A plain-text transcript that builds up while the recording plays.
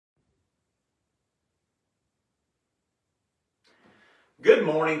Good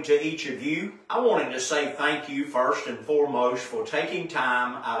morning to each of you. I wanted to say thank you first and foremost for taking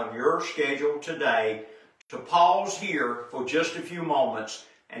time out of your schedule today to pause here for just a few moments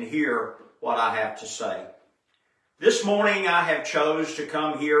and hear what I have to say. This morning I have chose to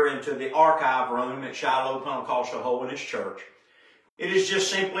come here into the archive room at Shiloh Pentecostal Holiness Church. It is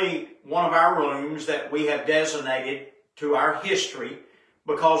just simply one of our rooms that we have designated to our history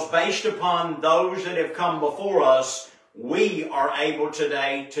because based upon those that have come before us, we are able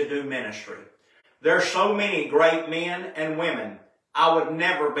today to do ministry. There are so many great men and women. I would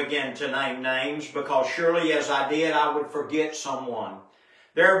never begin to name names because surely as I did, I would forget someone.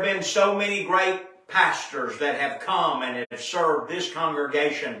 There have been so many great pastors that have come and have served this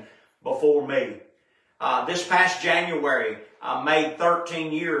congregation before me. This past January, I made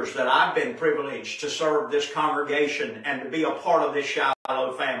 13 years that I've been privileged to serve this congregation and to be a part of this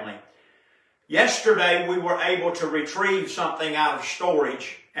Shiloh family. Yesterday, we were able to retrieve something out of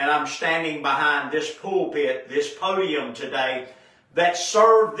storage, and I'm standing behind this pulpit, this podium today, that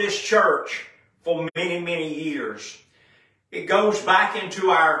served this church for many, many years. It goes back into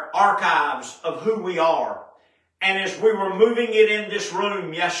our archives of who we are. And as we were moving it in this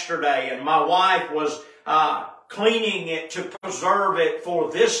room yesterday, and my wife was cleaning it to preserve it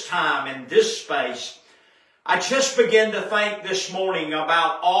for this time and this space, I just began to think this morning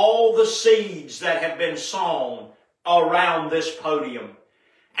about all the seeds that have been sown around this podium.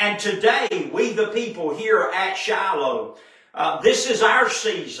 And today, we the people here at Shiloh, this is our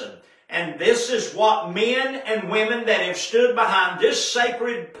season. And this is what men and women that have stood behind this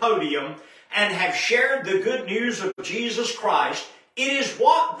sacred podium and have shared the good news of Jesus Christ, it is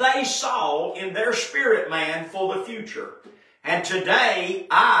what they saw in their spirit man for the future. And today,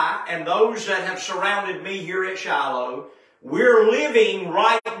 I and those that have surrounded me here at Shiloh, we're living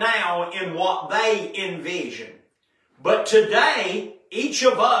right now in what they envision. But today, each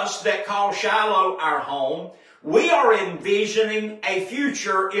of us that call Shiloh our home, we are envisioning a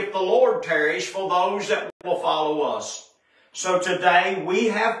future, if the Lord tarries, for those that will follow us. So today, we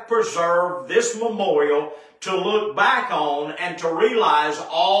have preserved this memorial to look back on and to realize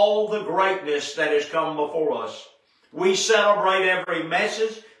all the greatness that has come before us. We celebrate every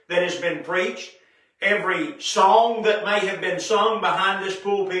message that has been preached, every song that may have been sung behind this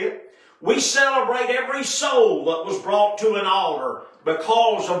pulpit. We celebrate every soul that was brought to an altar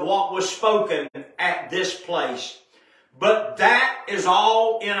because of what was spoken at this place. But that is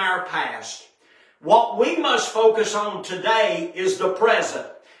all in our past. What we must focus on today is the present.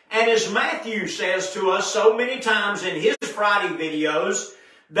 And as Matthew says to us so many times in his Friday videos,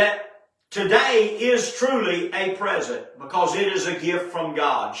 that today is truly a present because it is a gift from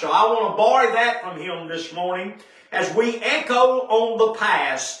God. So I want to borrow that from him this morning as we echo on the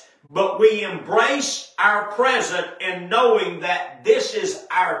past, but we embrace our present in knowing that this is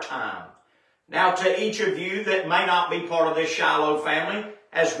our time. Now to each of you that may not be part of this Shiloh family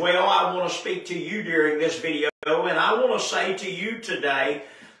as well, I want to speak to you during this video, and I want to say to you today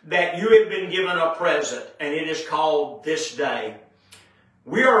that you have been given a present, and it is called this day.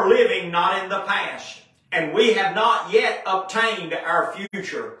 We are living not in the past, and we have not yet obtained our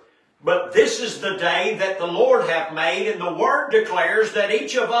future. But this is the day that the Lord hath made, and the Word declares that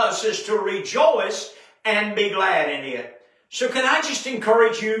each of us is to rejoice and be glad in it. So can I just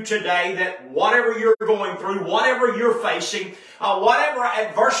encourage you today that whatever you're going through, whatever you're facing, whatever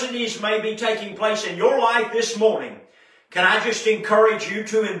adversities may be taking place in your life this morning, can I just encourage you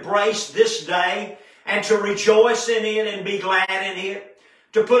to embrace this day and to rejoice in it and be glad in it?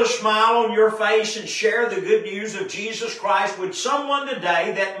 To put a smile on your face and share the good news of Jesus Christ with someone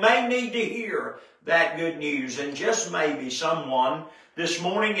today that may need to hear that good news. And just maybe someone this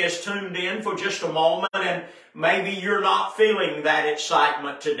morning is tuned in for just a moment and maybe you're not feeling that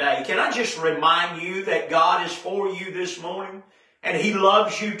excitement today. Can I just remind you that God is for you this morning? And He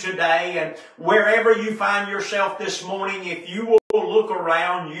loves you today. And wherever you find yourself this morning, if you will look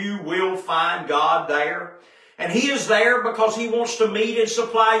around, you will find God there. And He is there because He wants to meet and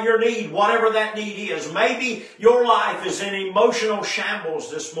supply your need, whatever that need is. Maybe your life is in emotional shambles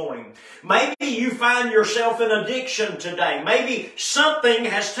this morning. Maybe you find yourself in addiction today. Maybe something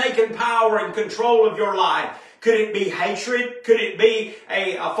has taken power and control of your life. Could it be hatred? Could it be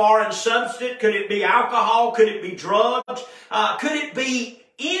a foreign substance? Could it be alcohol? Could it be drugs? Could it be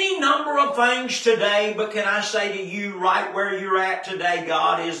any number of things today? But can I say to you, right where you're at today,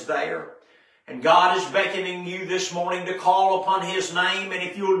 God is there. And God is beckoning you this morning to call upon His name. And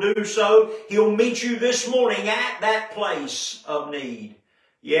if you'll do so, He'll meet you this morning at that place of need.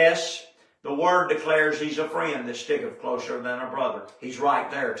 Yes, the Word declares He's a friend that sticketh closer than a brother. He's right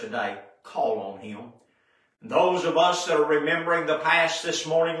there today. Call on Him. Those of us that are remembering the past this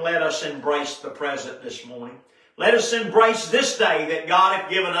morning, let us embrace the present this morning. Let us embrace this day that God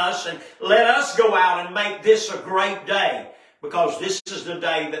hath given us, and let us go out and make this a great day, because this is the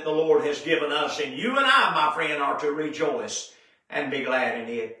day that the Lord has given us, and you and I, my friend, are to rejoice and be glad in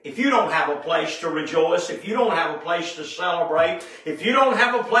it. If you don't have a place to rejoice, if you don't have a place to celebrate, if you don't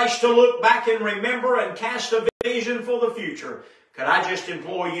have a place to look back and remember and cast a vision for the future, could I just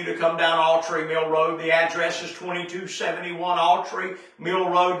implore you to come down Alltree Mill Road? The address is 2271 Alltree Mill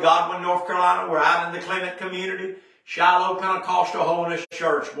Road, Godwin, North Carolina. We're out in the Clement community, Shiloh Pentecostal Holiness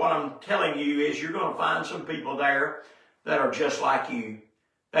Church. What I'm telling you is you're going to find some people there that are just like you.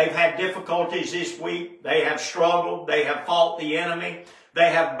 They've had difficulties this week. They have struggled. They have fought the enemy. They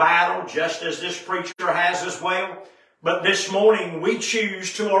have battled, just as this preacher has as well. But this morning we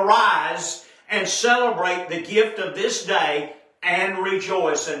choose to arise and celebrate the gift of this day and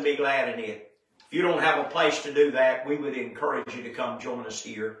rejoice and be glad in it. If you don't have a place to do that, we would encourage you to come join us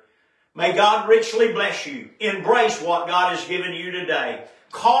here. May God richly bless you. Embrace what God has given you today.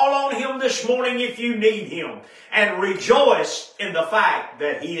 Call on Him this morning if you need Him, and rejoice in the fact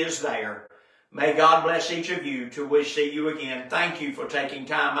that He is there. May God bless each of you till we see you again. Thank you for taking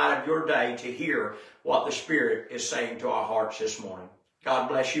time out of your day to hear what the Spirit is saying to our hearts this morning. God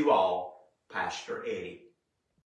bless you all. Pastor Eddie.